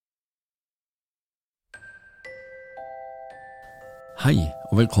Hei,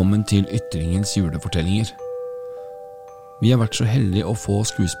 og velkommen til Ytringens julefortellinger. Vi har vært så heldige å få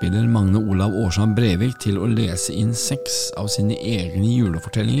skuespiller Magne Olav Aarsand Brevik til å lese inn 6 av sine egne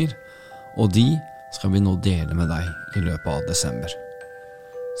julefortellinger, og de skal vi nå dele med deg i løpet av desember.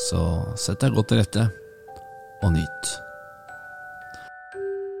 Så sett deg godt til rette, og nyt.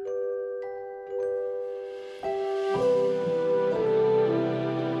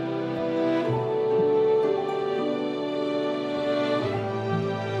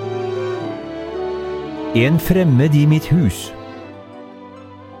 En fremmed i mitt hus.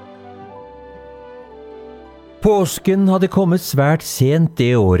 Påsken hadde kommet svært sent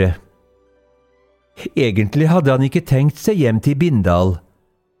det året. Egentlig hadde han ikke tenkt seg hjem til Bindal,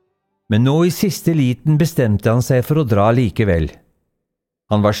 men nå i siste liten bestemte han seg for å dra likevel.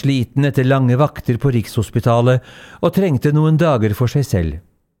 Han var sliten etter lange vakter på Rikshospitalet og trengte noen dager for seg selv.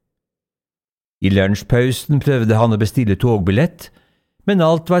 I lunsjpausen prøvde han å bestille togbillett, men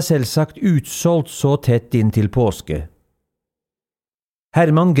alt var selvsagt utsolgt så tett inn til påske.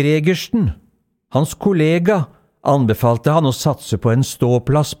 Herman Gregersen, hans kollega, anbefalte han å satse på en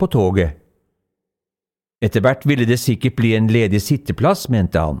ståplass på toget. Etter hvert ville det sikkert bli en ledig sitteplass,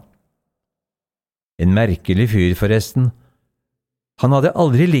 mente han. En merkelig fyr forresten. Han hadde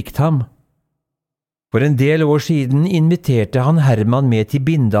aldri likt ham. For en del år siden inviterte han Herman med til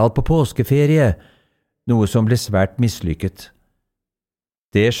Bindal på påskeferie, noe som ble svært mislykket.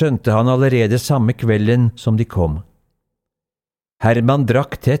 Det skjønte han allerede samme kvelden som de kom. Herman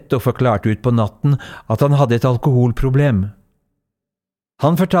drakk tett og forklarte ut på natten at han hadde et alkoholproblem.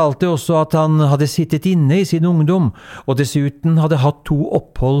 Han fortalte også at han hadde sittet inne i sin ungdom, og dessuten hadde hatt 2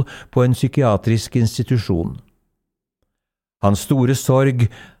 opphold på en psykiatrisk institusjon. Hans store sorg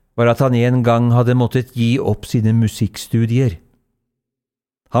var at han en gang hadde måttet gi opp sine musikkstudier.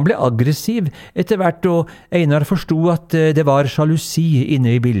 Han ble aggressiv etter hvert, og Einar forstod at det var sjalusi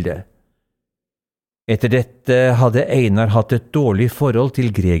inne i bildet. Etter dette hadde Einar hatt et dårlig forhold til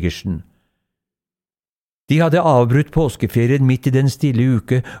Gregersen. De hadde avbrutt påskeferien midt i den stille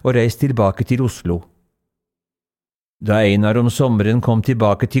uke og reist tilbake til Oslo. Da Einar om sommeren kom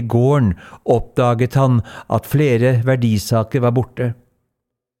tilbake til gården, oppdaget han at flere verdisaker var borte.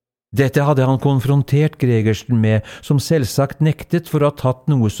 Dette hadde han konfrontert Gregersen med, som selvsagt nektet for å ha tatt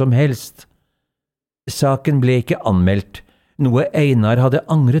noe som helst. Saken ble ikke anmeldt, noe Einar hadde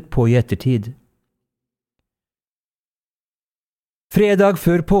angret på i ettertid. Fredag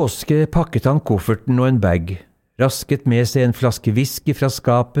før påske pakket han kofferten og en bag, rasket med seg en flaske whisky fra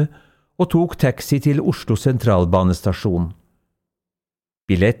skapet og tok taxi til Oslo sentralbanestasjon.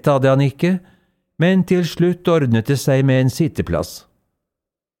 Billett hadde han ikke, men til slutt ordnet det seg med en sitteplass.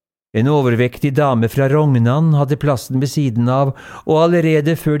 En overvektig dame fra Rognan hadde plassen ved siden av, og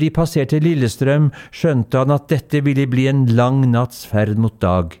allerede før de passerte Lillestrøm skjønte han at dette ville bli en lang natts ferd mot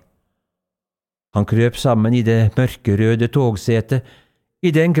dag. Han krøp sammen i det mørkerøde togsetet,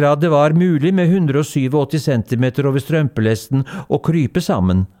 i den grad det var mulig med 187 centimeter over strømpelesten å krype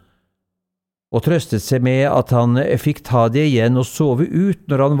sammen, og trøstet seg med at han fikk ta det igjen og sove ut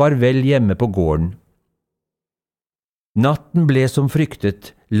når han var vel hjemme på gården. Natten ble som fryktet,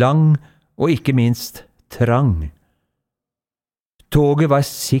 lang og ikke minst trang. Toget var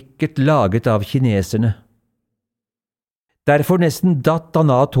sikkert laget av kineserne. Derfor nesten datt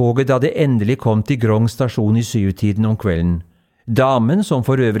han av toget da det endelig kom til Grong stasjon i 7-tiden om kvelden. Damen, som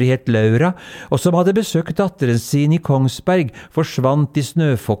for øvrig het Laura, og som hadde besøkt datteren sin i Kongsberg, forsvant i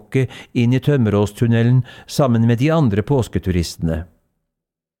snøfokket inn i Tømmeråstunnelen sammen med de andre påsketuristene.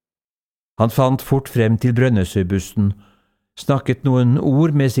 Han fant fort frem til Brønnøysundbussen, snakket noen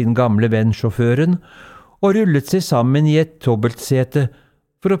ord med sin gamle venn sjåføren og rullet seg sammen i et dobbeltsete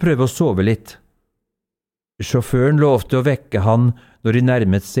for å prøve å sove litt. Sjåføren lovte å vekke han når de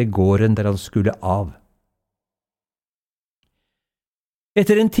nærmet seg gården der han skulle av.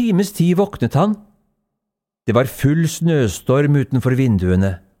 Etter en times tid våknet han. Det var full snøstorm utenfor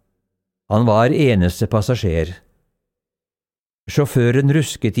vinduene. Han var eneste passasjer. Sjåføren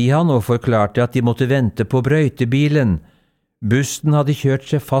rusket i han og forklarte at de måtte vente på brøytebilen. Bussen hadde kjørt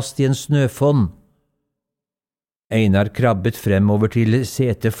seg fast i en snøfonn. Einar krabbet fremover til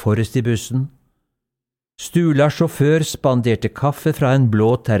setet forrest i bussen. Stula sjåfør spanderte kaffe fra en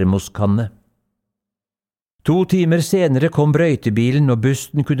blå termoskanne. 2 timer senere kom brøytebilen, og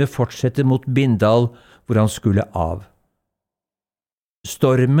bussen kunne fortsette mot Bindal, hvor han skulle av.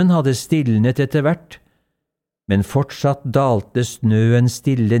 Stormen hadde stilnet etter hvert, men fortsatt dalte snøen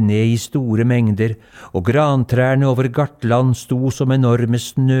stille ned i store mengder, og grantrærne over Gartland sto som enorme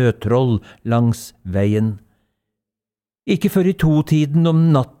snøtroll langs veien. Ikke før i 2-tiden om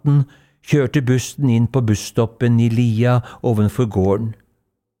natten kjørte bussen inn på busstoppen i lia ovenfor gården.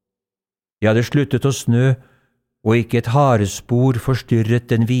 Det hadde sluttet å snø, og ikke et harespor forstyrret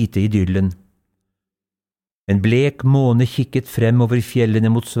den hvite idyllen. En blek måne kikket frem over fjellene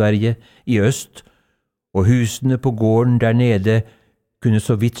mot Sverige i øst, og husene på gården der nede kunne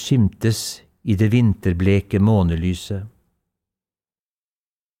så vidt skimtes i det vinterbleke månelyset.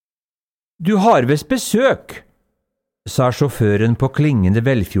 «Du har visst besøk», sa sjåføren på klingende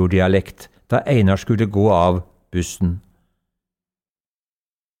velfjorddialekt da Einar skulle gå av bussen.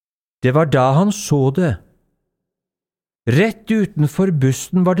 Det var da han så det. Rett utenfor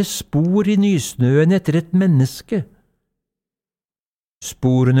bussen var det spor i nysnøen etter et menneske.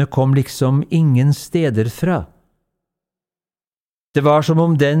 Sporene kom liksom ingen steder fra. Det var som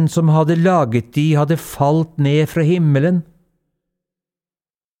om den som hadde laget de hadde falt ned fra himmelen.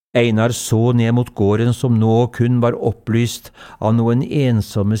 Einar så ned mot gården som nå kun var opplyst av noen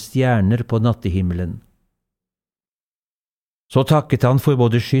ensomme stjerner på nattehimmelen. Så takket han for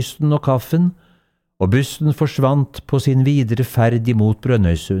både kysten og kaffen, og bussen forsvant på sin videre ferd imot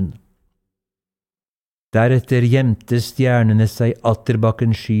Brønnøysund. Deretter gjemte stjernene seg atter bak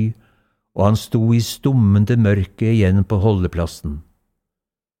en sky, og han sto i stummende mørke igjen på holdeplassen.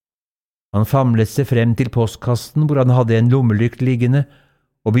 Han famlet seg frem til postkassen hvor han hadde en lommelykt liggende,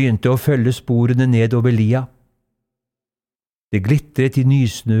 og begynte å følge sporene ned over lia. Det glitret i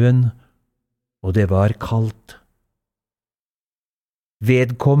nysnøen, og det var kaldt.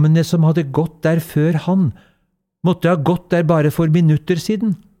 Vedkommende som hadde gått der før han, måtte ha gått der bare for minutter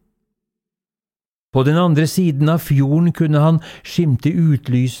siden. På den andre siden av fjorden kunne han skimte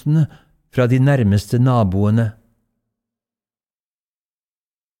utlysene fra de nærmeste naboene.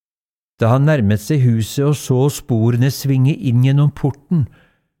 Da han nærmet seg huset og så sporene svinge inn gjennom porten,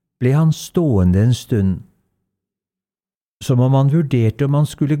 ble han stående en stund, som om han vurderte om han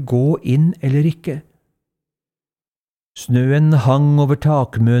skulle gå inn eller ikke. Snøen hang over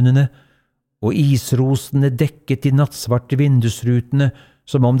takmønene, og isrosene dekket de nattsvarte vindusrutene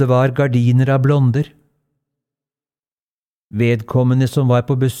som om det var gardiner av blonder. Vedkommende som var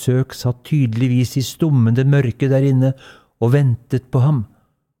på besøk satt tydeligvis i stummende mørke der inne og ventet på ham.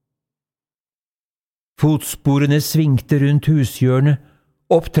 Fotsporene svingte rundt hushjørnet,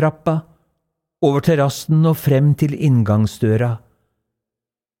 opp trappa, over terrassen og frem til inngangsdøra.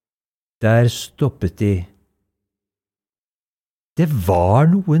 Der stoppet de. Det var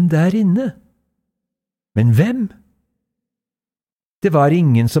noen der inne. Men hvem? Det var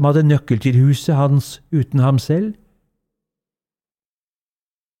ingen som hadde nøkkel til huset hans uten ham selv.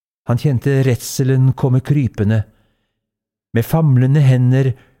 Han kjente redselen komme krypende. Med famlende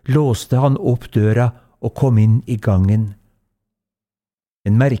hender låste han opp døra og kom inn i gangen.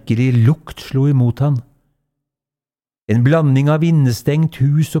 En merkelig lukt slo imot han. En blanding av innestengt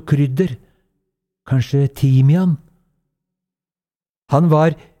hus og krydder. Kanskje timian? Han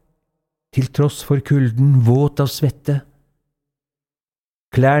var, til tross for kulden, våt av svette.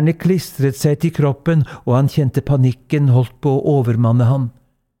 Klærne klistret seg til kroppen, og han kjente panikken holdt på å overmanne ham.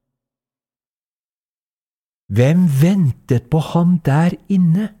 Hvem ventet på ham der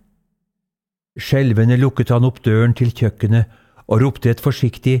inne? Skjelvende lukket han opp døren til kjøkkenet og ropte et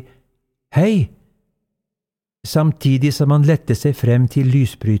forsiktig «Hei!», samtidig som han lette seg frem til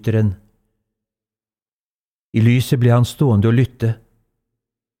lysbryteren. I lyset ble han stående og lytte.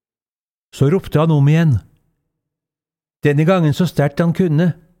 Så ropte han om igjen. Denne gangen så sterkt han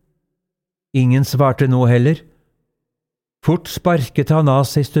kunne. Ingen svarte nå heller. Fort sparket han av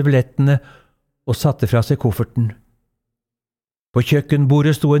seg støvlettene og satte fra seg kofferten. På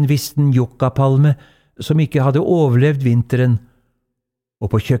kjøkkenbordet sto en vissen yuccapalme som ikke hadde overlevd vinteren, og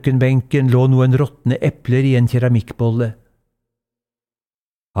på kjøkkenbenken lå noen råtne epler i en keramikkbolle.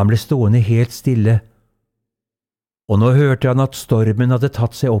 Han ble stående helt stille, og nå hørte han at stormen hadde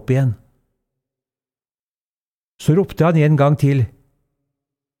tatt seg opp igjen. Så ropte han en gang til.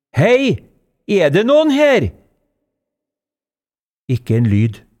 «Hei, er det noen her?» Ikke en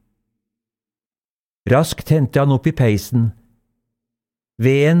lyd. Raskt hentet han opp i peisen.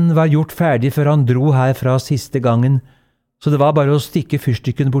 Veden var gjort ferdig før han dro herfra siste gangen, så det var bare å stikke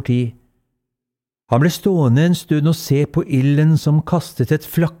fyrstikken borti. Han ble stående en stund og se på ilden som kastet et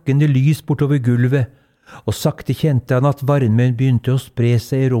flakkende lys bortover gulvet, og sakte kjente han at varmen begynte å spre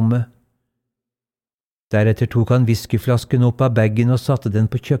seg i rommet. Deretter tok han whiskyflasken opp av baggen og satte den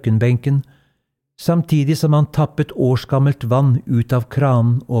på kjøkkenbenken, samtidig som han tappet årsgammelt vann ut av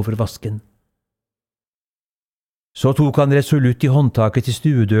kranen over vasken. Så tok han resolutt i håndtaket til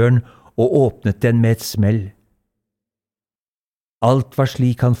stuedøren og åpnet den med et smell. Alt var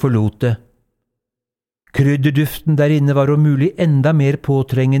slik han forlot det. Krydderduften der inne var om mulig enda mer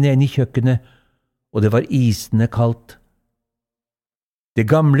påtrengende enn i kjøkkenet, og det var isende kaldt. Det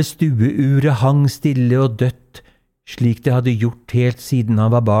gamle stueuret hang stille og dødt, slik det hadde gjort helt siden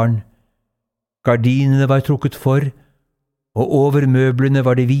han var barn. Gardinene var trukket for, og over møblene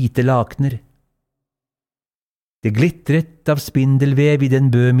var det hvite lakener. Det glitret av spindelvev i den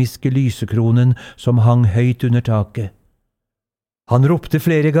bøhmiske lysekronen som hang høyt under taket. Han ropte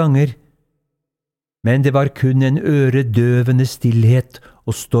flere ganger, men det var kun en øredøvende stillhet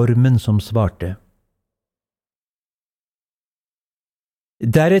og stormen som svarte.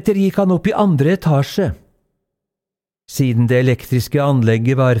 Deretter gikk han opp i andre etasje. Siden det elektriske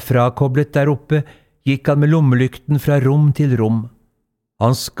anlegget var frakoblet der oppe, gikk han med lommelykten fra rom til rom.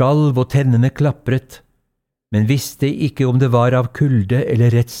 Han skalv og tennene klapret, men visste ikke om det var av kulde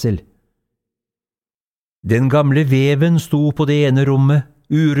eller redsel. Den gamle veven sto på det ene rommet,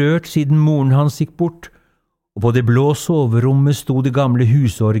 urørt siden moren hans gikk bort, og på det blå soverommet sto det gamle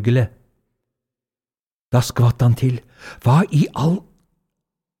husorgelet. Da skvatt han til. Hva i all...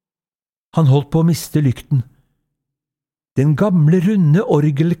 Han holdt på å miste lykten. Den gamle runde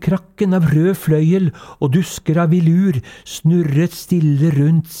orgelkrakken av rød fløyel og dusker av vilur snurret stille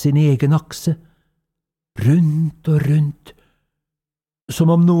rundt sin egen akse. Rundt og rundt,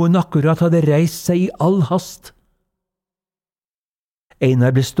 som om noen akkurat hadde reist seg i all hast.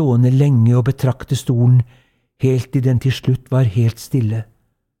 Einar ble stående lenge og betrakte stolen, helt til den til slutt var helt stille.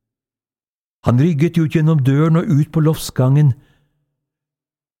 Han rygget ut gjennom døren og ut på loftsgangen.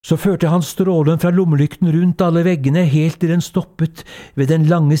 Så førte han strålen fra lommelykten rundt alle veggene helt til den stoppet ved den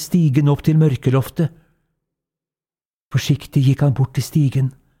lange stigen opp til mørkeloftet. Forsiktig gikk han bort til stigen,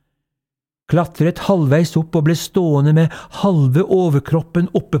 klatret halvveis opp og ble stående med halve overkroppen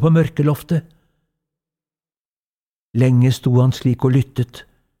oppe på mørkeloftet. Lenge sto han slik og lyttet.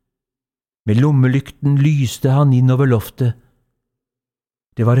 Med lommelykten lyste han innover loftet.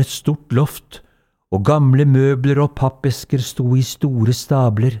 Det var et stort loft, og gamle møbler og pappesker sto i store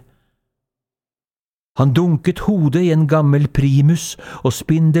stabler. Han dunket hodet i en gammel primus, og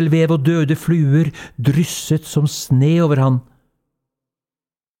spindelvev og døde fluer drysset som sne over han.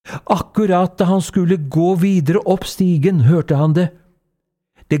 Akkurat da han skulle gå videre opp stigen, hørte han det.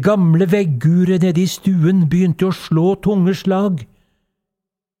 Det gamle vegguret nede i stuen begynte å slå tunge slag.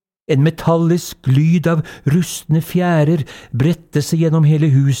 En metallisk lyd av rustne fjærer bredte seg gjennom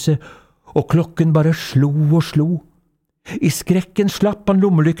hele huset, og klokken bare slo og slo. I skrekken slapp han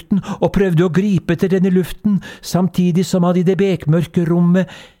lommelykten og prøvde å gripe etter den i luften, samtidig som han i det bekmørke rommet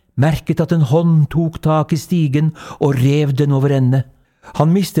merket at en hånd tok tak i stigen og rev den over ende.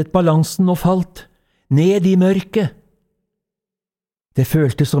 Han mistet balansen og falt, ned i mørket. Det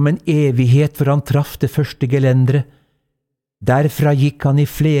føltes som en evighet før han traff det første gelenderet. Derfra gikk han i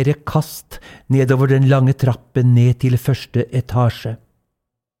flere kast nedover den lange trappen ned til første etasje.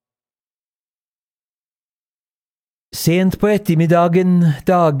 Sent på ettermiddagen,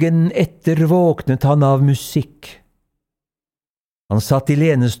 dagen etter, våknet han av musikk. Han satt i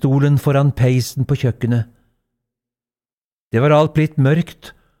lenestolen foran peisen på kjøkkenet. Det var alt blitt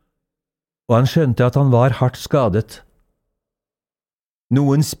mørkt, og han skjønte at han var hardt skadet.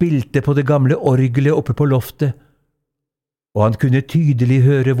 Noen spilte på det gamle orgelet oppe på loftet, og han kunne tydelig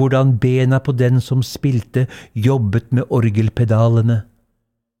høre hvordan bena på den som spilte jobbet med orgelpedalene.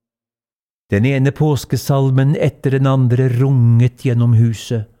 Den ene påskesalmen etter den andre runget gjennom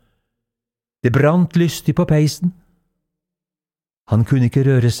huset. Det brant lystig på peisen. Han kunne ikke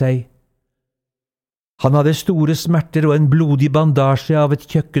røre seg. Han hadde store smerter, og en blodig bandasje av et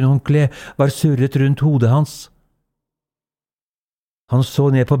kjøkkenhåndkle var surret rundt hodet hans. Han så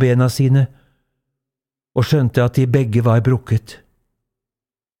ned på bena sine, og skjønte at de begge var brukket.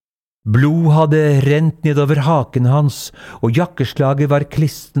 Blod hadde rent nedover haken hans, og jakkeslaget var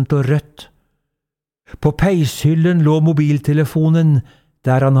klistent og rødt. På peishyllen lå mobiltelefonen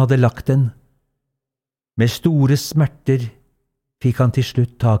der han hadde lagt den. Med store smerter fikk han til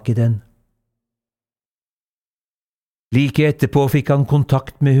slutt tak i den. Like etterpå fikk han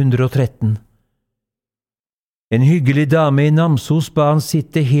kontakt med 113. En hyggelig dame i Namsos ba han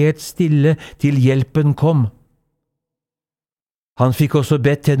sitte helt stille til hjelpen kom. Han fikk også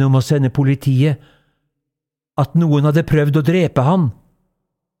bedt henne om å sende politiet, at noen hadde prøvd å drepe han.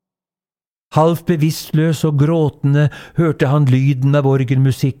 Halvt bevisstløs og gråtende hørte han lyden av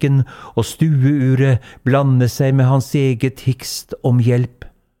orgelmusikken, og stueuret blande seg med hans eget hikst om hjelp.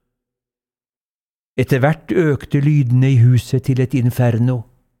 Etter hvert økte lydene i huset til et inferno.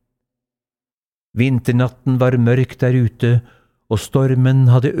 Vinternatten var mørk der ute, og stormen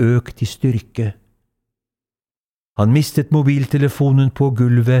hadde økt i styrke. Han mistet mobiltelefonen på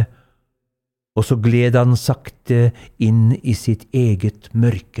gulvet, og så gled han sakte inn i sitt eget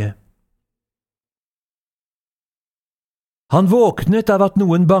mørke. Han våknet av at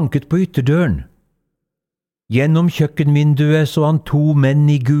noen banket på ytterdøren. Gjennom kjøkkenvinduet så han 2 menn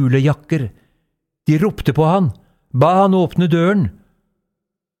i gule jakker. De ropte på han, ba han åpne døren.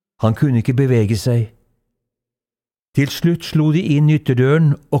 Han kunne ikke bevege seg. Til slutt slo de inn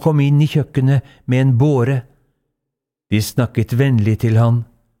ytterdøren og kom inn i kjøkkenet med en båre. De snakket vennlig til han.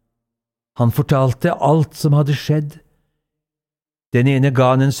 Han fortalte alt som hadde skjedd. Den ene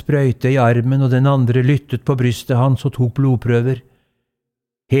ga han en sprøyte i armen, og den andre lyttet på brystet hans og tok blodprøver.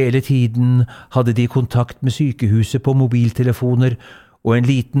 Hele tiden hadde de kontakt med sykehuset på mobiltelefoner, og en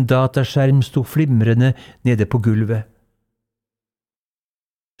liten dataskjerm sto flimrende nede på gulvet.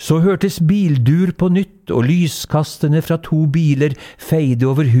 Så hørtes bildur på nytt, og lyskastene fra 2 biler feide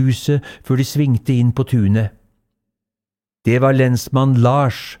over huset før de svingte inn på tunet. Det var lensmann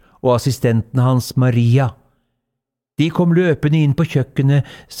Lars og assistenten hans Maria. De kom løpende inn på kjøkkenet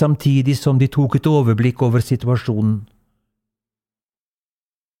samtidig som de tok et overblikk over situasjonen.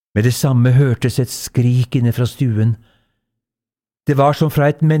 Med det samme hørtes et skrik inne fra stuen. Det var som fra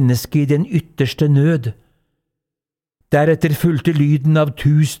et menneske i den ytterste nød. Deretter fulgte lyden av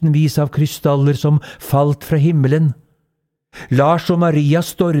tusenvis av krystaller som falt fra himmelen. Lars og Maria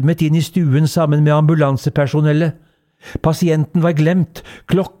stormet inn i stuen sammen med ambulansepersonellet. Pasienten var glemt,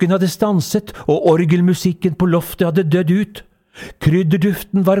 klokken hadde stanset, og orgelmusikken på loftet hadde dødd ut.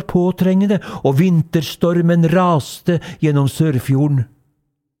 Krydderduften var påtrengende, og vinterstormen raste gjennom Sørfjorden.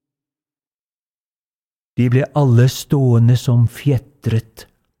 De ble alle stående som fjetret.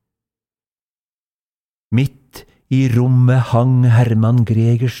 Midt i rommet hang Herman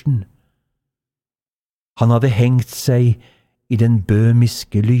Gregersen. Han hadde hengt seg i den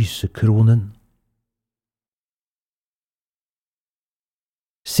bøhmiske lysekronen.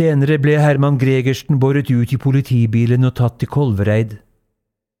 Senere ble Herman Gregersen båret ut i politibilen og tatt til Kolvereid.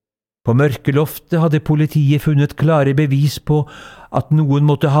 På mørkeloftet hadde politiet funnet klare bevis på at noen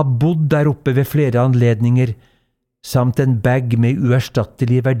måtte ha bodd der oppe ved flere anledninger, samt en bag med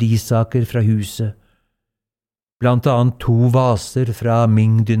uerstattelige verdisaker fra huset, blant annet 2 vaser fra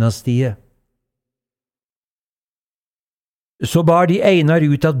Ming-dynastiet. Så bar de Einar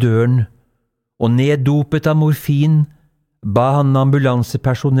ut av døren, og neddopet av morfin ba han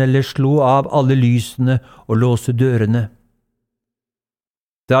ambulansepersonellet slå av alle lysene og låse dørene.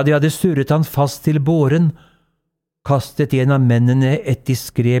 Da de hadde surret han fast til båren, kastet en av mennene et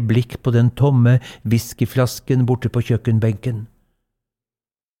diskret blikk på den tomme whiskyflasken borte på kjøkkenbenken.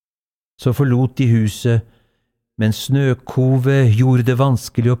 Så forlot de huset, men snøkovet gjorde det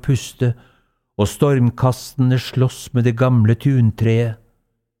vanskelig å puste, og stormkastene sloss med det gamle tuntreet.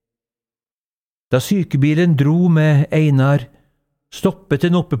 Da sykebilen dro med Einar, stoppet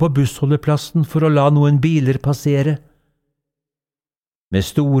den oppe på bussholdeplassen for å la noen biler passere. Med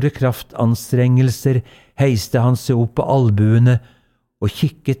store kraftanstrengelser heiste han seg opp på albuene og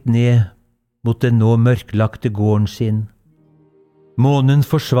kikket ned mot den nå mørklagte gården sin. Månen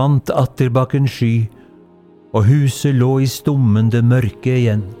forsvant atter bak en sky, og huset lå i stummende mørke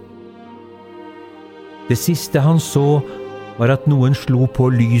igjen. Det siste han så var at noen slo på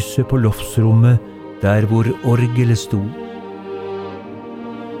lyset på loftsrommet der hvor orgelet sto.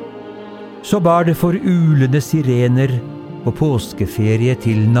 Så bar det for ulende sirener på påskeferie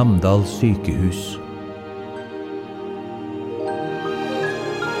til Namdal sykehus.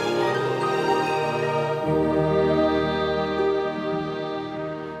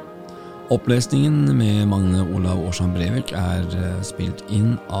 Opplesningen med Magne Olav Aarsand Brevik spilt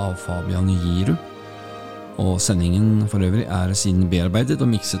inn av Fabian Giru, og sendingen for øvrig siden bearbeidet og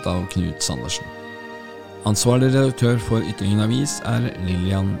mikset av Knut Sandersen. Ansvarlig redaktør for Ytringen Avis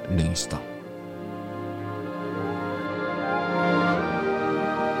Lillian Lyngstad.